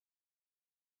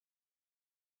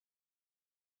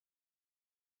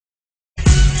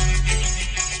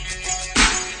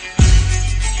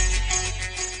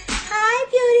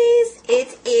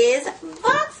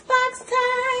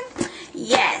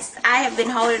have been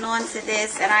holding on to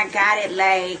this, and I got it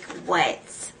like,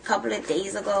 what, a couple of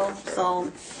days ago.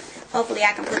 So hopefully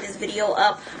I can put this video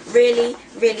up really,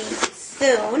 really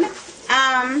soon.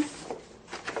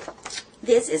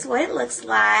 This is what it looks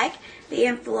like. The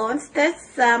Influence the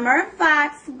Summer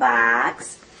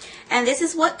Voxbox. And this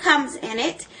is what comes in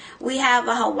it. We have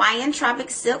a Hawaiian Tropic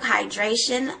Silk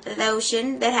Hydration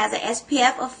Lotion that has an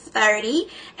SPF of 30,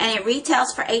 and it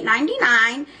retails for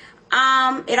 $8.99.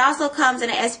 It also comes in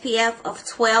an SPF of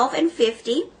 12 and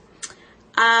 50.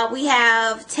 We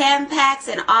have 10 packs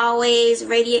and Always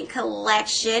Radiant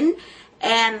Collection,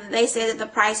 and they say that the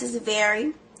prices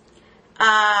vary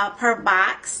per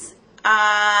box.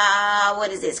 What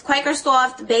is this? Quaker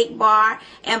Soft Baked Bar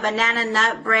and Banana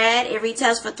Nut Bread. It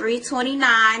retails for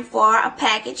 $3.29 for a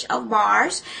package of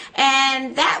bars,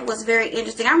 and that was very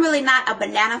interesting. I'm really not a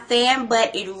banana fan,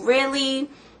 but it really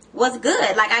was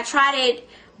good. Like, I tried it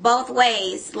both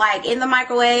ways, like in the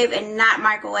microwave and not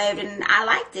microwaved, and I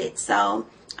liked it. So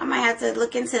I might have to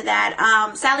look into that.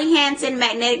 Sally Hansen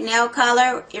Magnetic Nail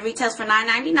Color. It retails for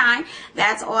 $9.99.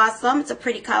 That's awesome. It's a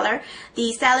pretty color.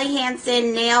 The Sally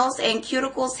Hansen Nails and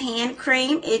Cuticles Hand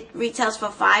Cream. It retails for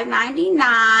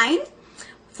 $5.99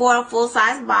 for a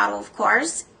full-size bottle, of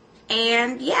course.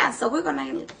 And yeah, so we're going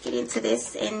to get into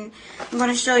this, and I'm going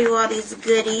to show you all these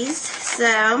goodies.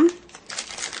 So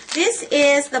this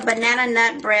is the Banana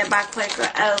Nut Bread by Quaker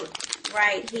Oat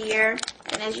right here.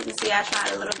 And as you can see, I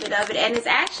tried a little bit of it, and it's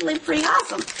actually pretty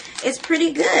awesome. It's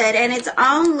pretty good, and it's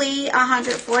only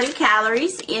 140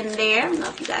 calories in there. I don't know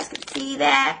if you guys can see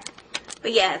that.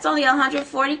 But yeah, it's only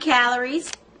 140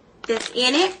 calories that's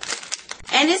in it,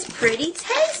 and it's pretty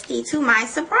tasty to my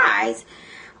surprise.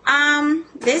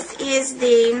 This is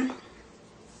the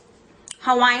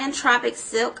Hawaiian Tropic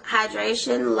Silk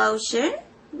Hydration Lotion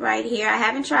right here. I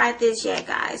haven't tried this yet,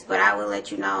 guys, but I will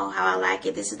let you know how I like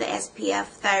it. This is the SPF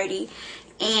 30,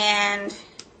 and it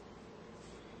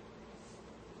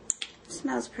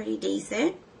smells pretty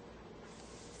decent.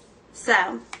 So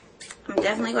I'm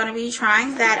definitely going to be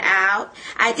trying that out.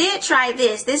 I did try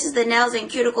this. This is the Nails and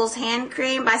Cuticles Hand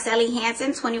Cream by Sally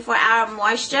Hansen, 24-hour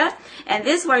moisture. And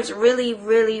this works really,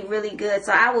 really, really good.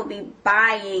 So I will be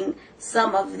buying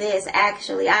some of this,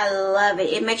 actually. I love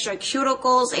it. It makes your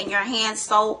cuticles and your hands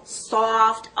so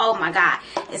soft. Oh, my God.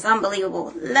 It's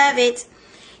unbelievable. Love it.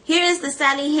 Here is the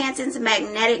Sally Hansen's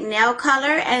Magnetic Nail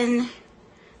Color. And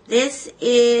this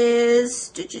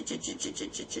is...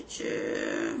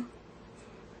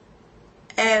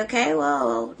 Okay,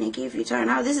 well, Nikki, if you turn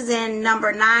over, this is in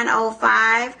number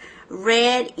 905,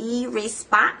 Red E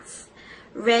Response.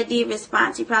 Red E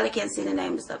Response. You probably can't see the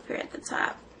names up here at the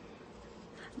top.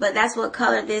 But that's what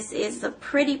color this is. It's a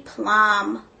pretty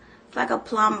plum. It's like a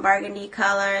plum burgundy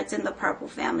color. It's in the purple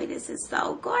family. This is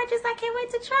so gorgeous. I can't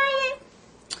wait to try it.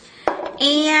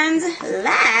 And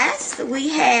last, we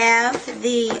have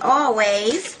the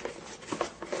Always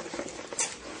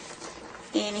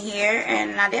in here,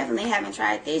 and I definitely haven't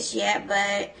tried this yet,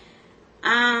 but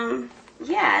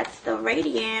yeah, it's the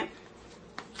Radiant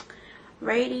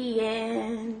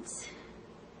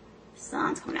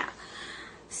Sun's coming out.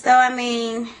 So I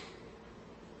mean,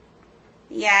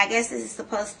 yeah, I guess this is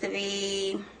supposed to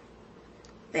be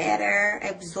better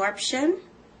absorption.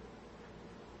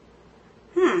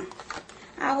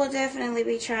 I will definitely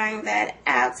be trying that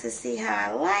out to see how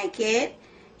I like it.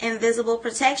 Invisible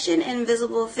protection,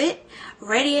 invisible fit,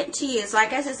 radiant to use. So I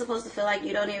guess it's supposed to feel like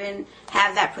you don't even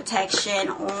have that protection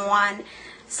on,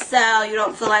 so you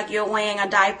don't feel like you're wearing a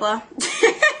diaper.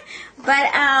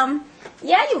 But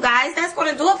yeah, you guys, that's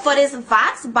going to do it for this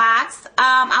Voxbox.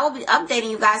 I will be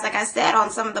updating you guys, like I said, on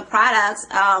some of the products.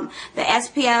 The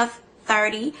SPF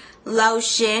 30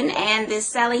 lotion and this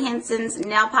Sally Hansen's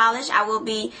nail polish. I will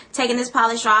be taking this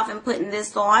polish off and putting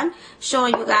this on,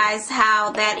 showing you guys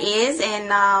how that is.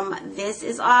 And this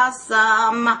is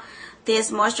awesome.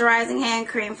 This moisturizing hand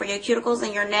cream for your cuticles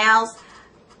and your nails.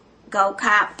 Go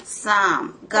cop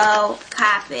some. Go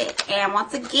cop it. And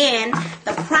once again,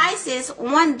 the prices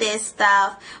on this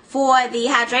stuff, for the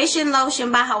hydration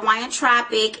lotion by Hawaiian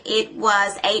Tropic, it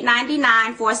was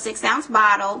 $8.99 for a 6-ounce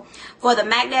bottle. For the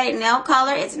magnetic nail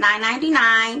color, it's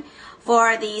 $9.99.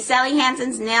 For the Sally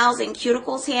Hansen's Nails and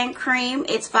Cuticles Hand Cream,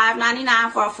 it's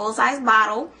 $5.99 for a full-size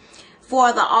bottle.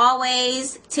 For the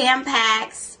Always 10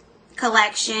 packs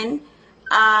collection,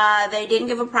 they didn't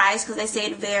give a price because they say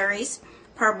it varies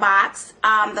per box.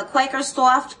 The Quaker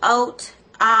Soft Oat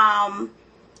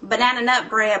Banana Nut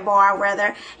Bread bar,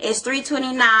 rather, is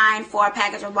 $3.29 for a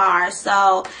package of bars.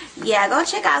 So yeah, go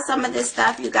check out some of this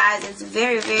stuff, you guys. It's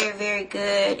very, very, very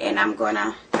good, and I'm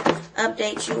gonna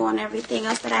update you on everything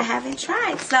else that I haven't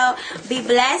tried. So be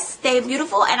blessed, stay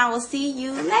beautiful, and I will see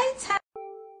you later.